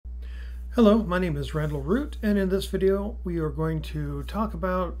Hello, my name is Randall Root, and in this video we are going to talk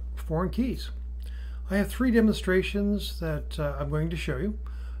about foreign keys. I have three demonstrations that I'm going to show you.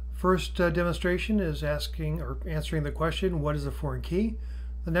 First demonstration is asking or answering the question, what is a foreign key?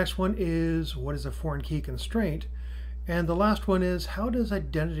 The next one is, what is a foreign key constraint? And the last one is, how does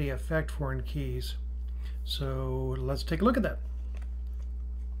identity affect foreign keys? So let's take a look at that.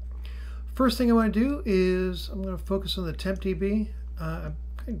 First thing I want to do is I'm going to focus on the tempDB. I'm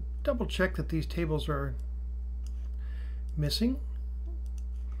going to double check that these tables are missing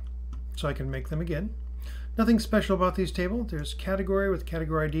so I can make them again. Nothing special about these tables. There's category with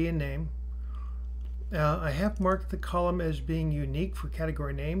category ID and name. I have marked the column as being unique for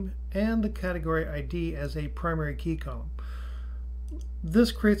category name and the category ID as a primary key column.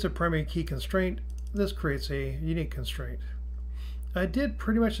 This creates a primary key constraint. This creates a unique constraint. I did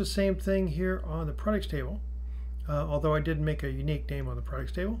pretty much the same thing here on the products table, although I didn't make a unique name on the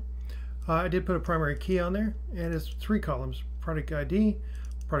products table. I did put a primary key on there, and it's three columns: product ID,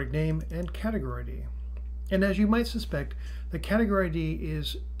 product name, and category ID. And as you might suspect, the category ID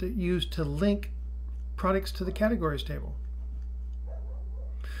is used to link products to the categories table.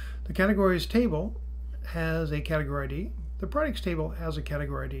 The categories table has a category ID. The products table has a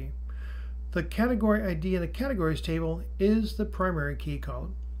category ID. The category ID in the categories table is the primary key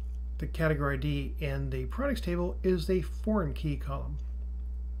column. The category ID in the products table is the foreign key column.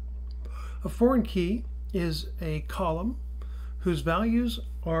 A foreign key is a column whose values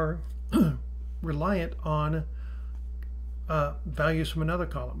are reliant on values from another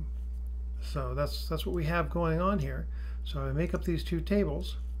column. So that's what we have going on here. So I make up these two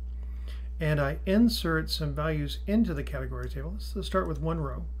tables and I insert some values into the category table. Let's start with one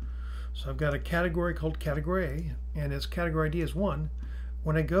row. So I've got a category called category A, and its category ID is 1.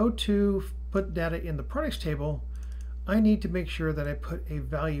 When I go to put data in the products table, I need to make sure that I put a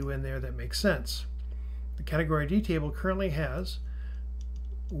value in there that makes sense. The category ID table currently has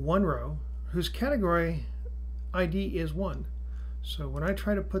one row whose category ID is 1. So when I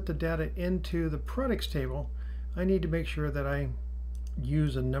try to put the data into the products table, I need to make sure that I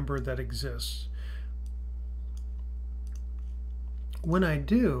use a number that exists. When I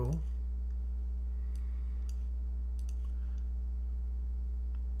do,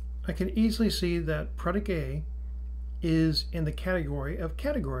 I can easily see that product A is in the category of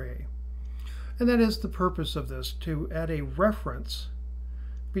category A. And that is the purpose of this, to add a reference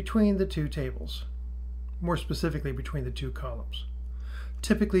between the two tables, more specifically between the two columns.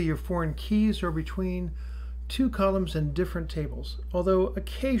 Typically your foreign keys are between two columns in different tables, although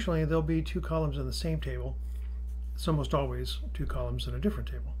occasionally there'll be two columns in the same table. It's almost always two columns in a different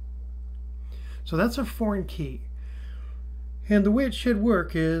table. So that's a foreign key. And the way it should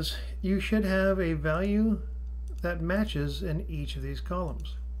work is you should have a value that matches in each of these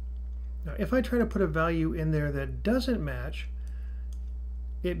columns. Now, if I try to put a value in there that doesn't match,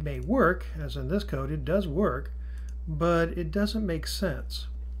 it may work, as in this code, it does work, but it doesn't make sense.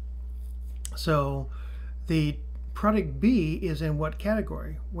 So the product B is in what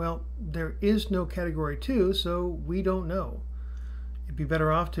category? Well, there is no category 2, so we don't know. It'd be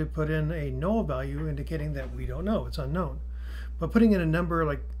better off to put in a null value indicating that we don't know, it's unknown. But putting in a number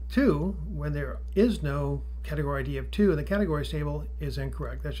like 2 when there is no category ID of 2 in the categories table is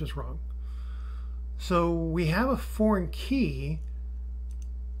incorrect. That's just wrong. So we have a foreign key.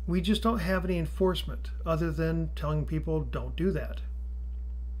 We just don't have any enforcement other than telling people don't do that.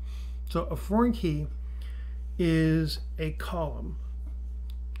 So a foreign key is a column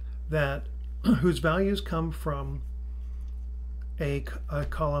that whose values come from a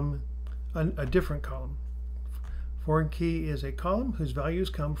column, a different column. Foreign key is a column whose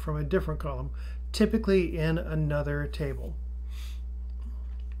values come from a different column, typically in another table.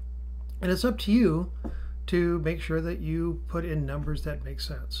 And it's up to you to make sure that you put in numbers that make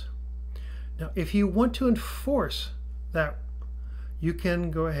sense. Now, if you want to enforce that, you can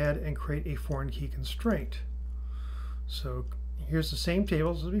go ahead and create a foreign key constraint. So here's the same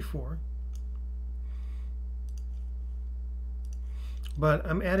tables as before, but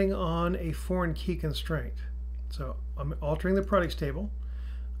I'm adding on a foreign key constraint. So I'm altering the products table,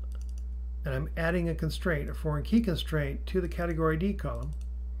 and I'm adding a constraint, a foreign key constraint, to the category ID column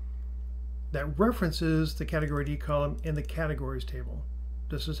that references the category ID column in the categories table.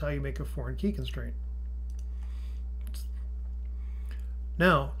 This is how you make a foreign key constraint.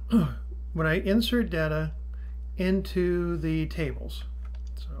 Now, when I insert data into the tables,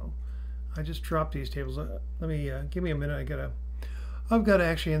 so I just dropped these tables. Let me give me a minute. I've got to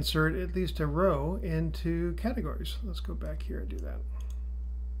actually insert at least a row into categories. Let's go back here and do that.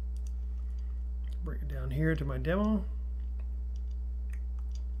 Bring it down here to my demo.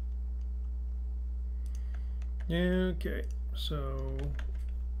 Okay, so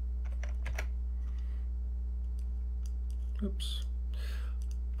oops,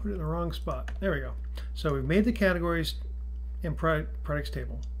 put it in the wrong spot. There we go. So we've made the categories in products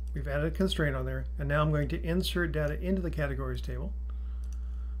table. We've added a constraint on there, and now I'm going to insert data into the categories table.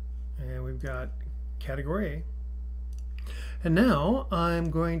 And we've got category A. And now I'm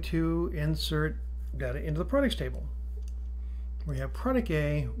going to insert data into the products table. We have product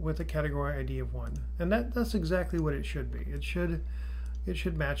A with a category ID of 1. And that's exactly what it should be. It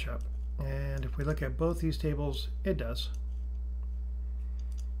should match up. And if we look at both these tables, it does.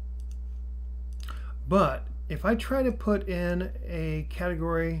 But if I try to put in a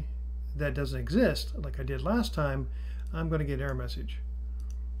category that doesn't exist, like I did last time, I'm going to get an error message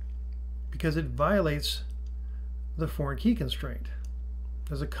because it violates the foreign key constraint.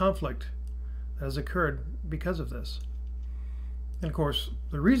 There's a conflict that has occurred because of this. And of course,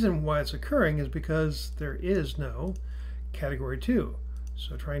 the reason why it's occurring is because there is no category 2.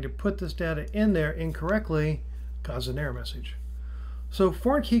 So trying to put this data in there incorrectly causes an error message. So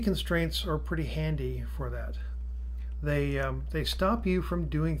foreign key constraints are pretty handy for that. They stop you from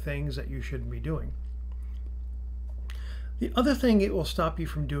doing things that you shouldn't be doing. The other thing it will stop you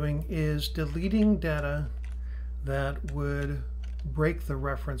from doing is deleting data that would break the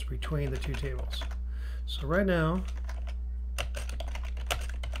reference between the two tables. So right now,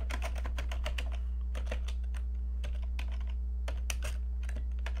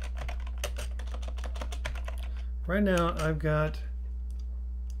 I've got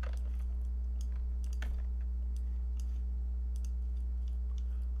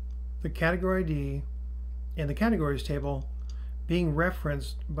the category ID in the categories table being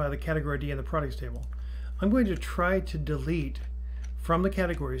referenced by the category ID in the products table. I'm going to try to delete from the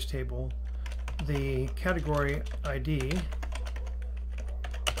categories table the category ID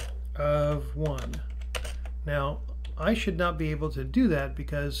of 1. Now, I should not be able to do that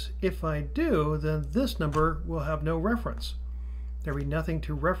because if I do, then this number will have no reference. There will be nothing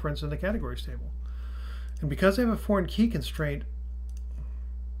to reference in the categories table. And because I have a foreign key constraint,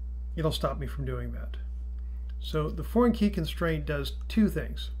 it'll stop me from doing that. So the foreign key constraint does two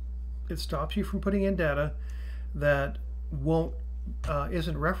things. It stops you from putting in data that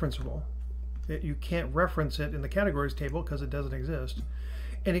isn't referenceable. You can't reference it in the categories table because it doesn't exist.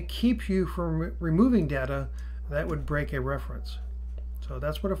 And it keeps you from removing data that would break a reference. So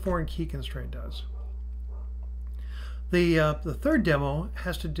that's what a foreign key constraint does. The third demo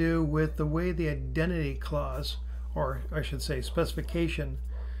has to do with the way the identity clause, or I should say specification,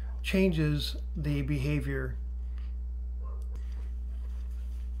 changes the behavior.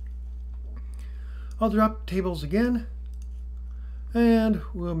 I'll drop tables again and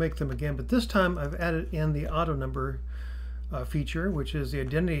we'll make them again, but this time I've added in the auto number feature, which is the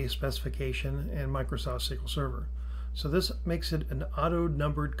identity specification in Microsoft SQL Server. So this makes it an auto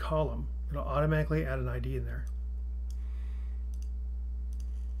numbered column. It'll automatically add an ID in there.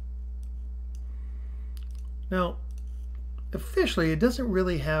 Now, officially, it doesn't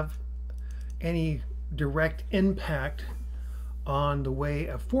really have any direct impact on the way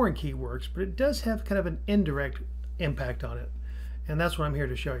a foreign key works, but it does have kind of an indirect impact on it. And that's what I'm here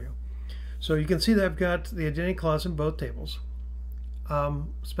to show you. So you can see that I've got the identity clause in both tables,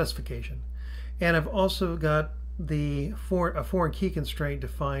 specification. And I've also got a foreign key constraint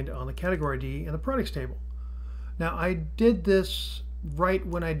defined on the category ID in the products table. Now I did this right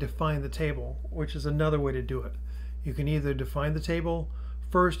when I defined the table, which is another way to do it. You can either define the table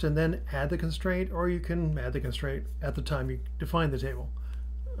first and then add the constraint, or you can add the constraint at the time you define the table.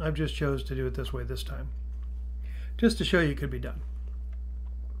 I've just chose to do it this way this time, just to show you it could be done.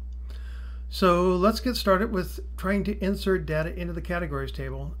 So let's get started with trying to insert data into the categories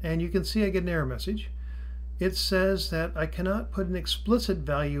table, and you can see I get an error message. It says that I cannot put an explicit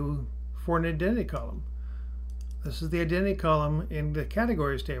value for an identity column. This is the identity column in the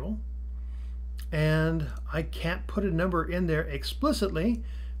categories table, and I can't put a number in there explicitly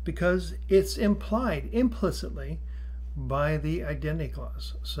because it's implied implicitly by the identity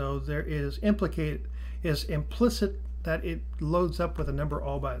clause. So there is implicit that it loads up with a number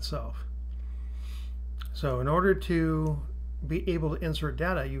all by itself. So in order to be able to insert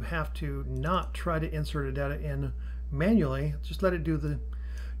data, you have to not try to insert a data in manually. Just let it do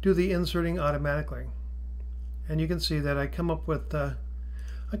the inserting automatically. And you can see that I come up with the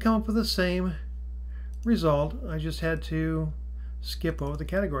same result. I just had to skip over the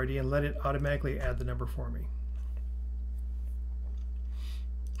category ID and let it automatically add the number for me.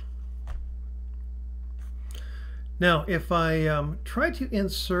 Now, if I try to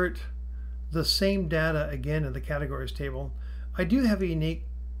insert the same data again in the categories table, I do have a unique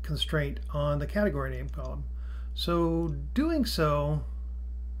constraint on the category name column. So doing so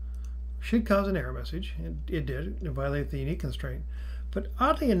should cause an error message. It did. It violated the unique constraint. But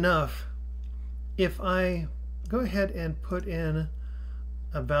oddly enough, if I go ahead and put in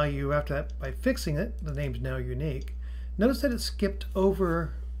a value after that by fixing it, the name's now unique, notice that it skipped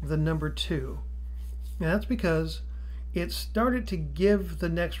over the number 2. And that's because it started to give the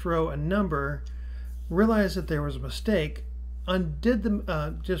next row a number, realized that there was a mistake, undid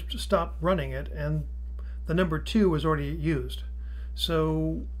the, just stopped running it, and the number 2 was already used.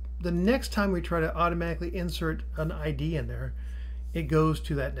 So the next time we try to automatically insert an ID in there, it goes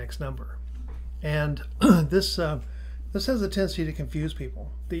to that next number. And this has a tendency to confuse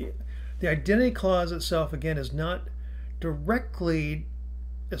people. The identity clause itself, again, is not directly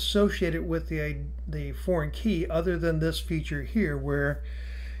associated with the foreign key, other than this feature here, where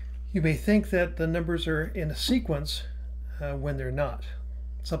you may think that the numbers are in a sequence when they're not.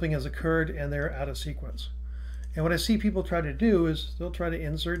 Something has occurred and they're out of sequence. And what I see people try to do is they'll try to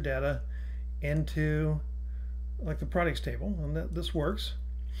insert data into like the products table, and this works.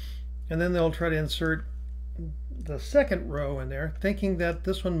 And then they'll try to insert the second row in there, thinking that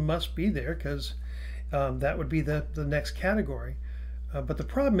this one must be there because that would be the next category. But the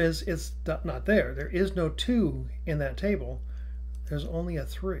problem is it's not there. There is no 2 in that table. There's only a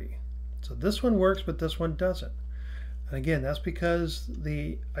 3. So this one works, but this one doesn't. And again, that's because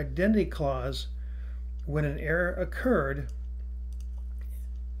the identity clause, when an error occurred,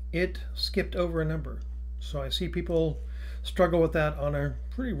 it skipped over a number. So I see people struggle with that on a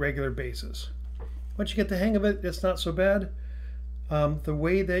pretty regular basis. Once you get the hang of it, it's not so bad. The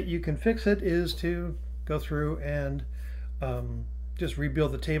way that you can fix it is to go through and just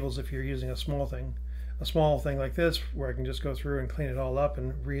rebuild the tables if you're using a small thing like this, where I can just go through and clean it all up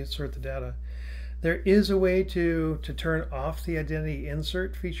and reinsert the data. There is a way to turn off the identity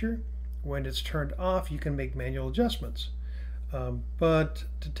insert feature. When it's turned off, you can make manual adjustments. But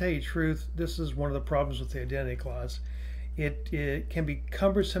to tell you the truth, this is one of the problems with the identity clause. It can be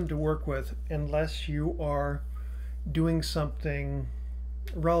cumbersome to work with unless you are doing something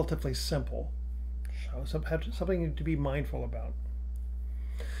relatively simple. So something to be mindful about.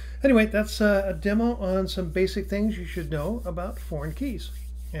 Anyway, that's a demo on some basic things you should know about foreign keys,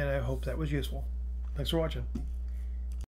 and I hope that was useful. Thanks for watching.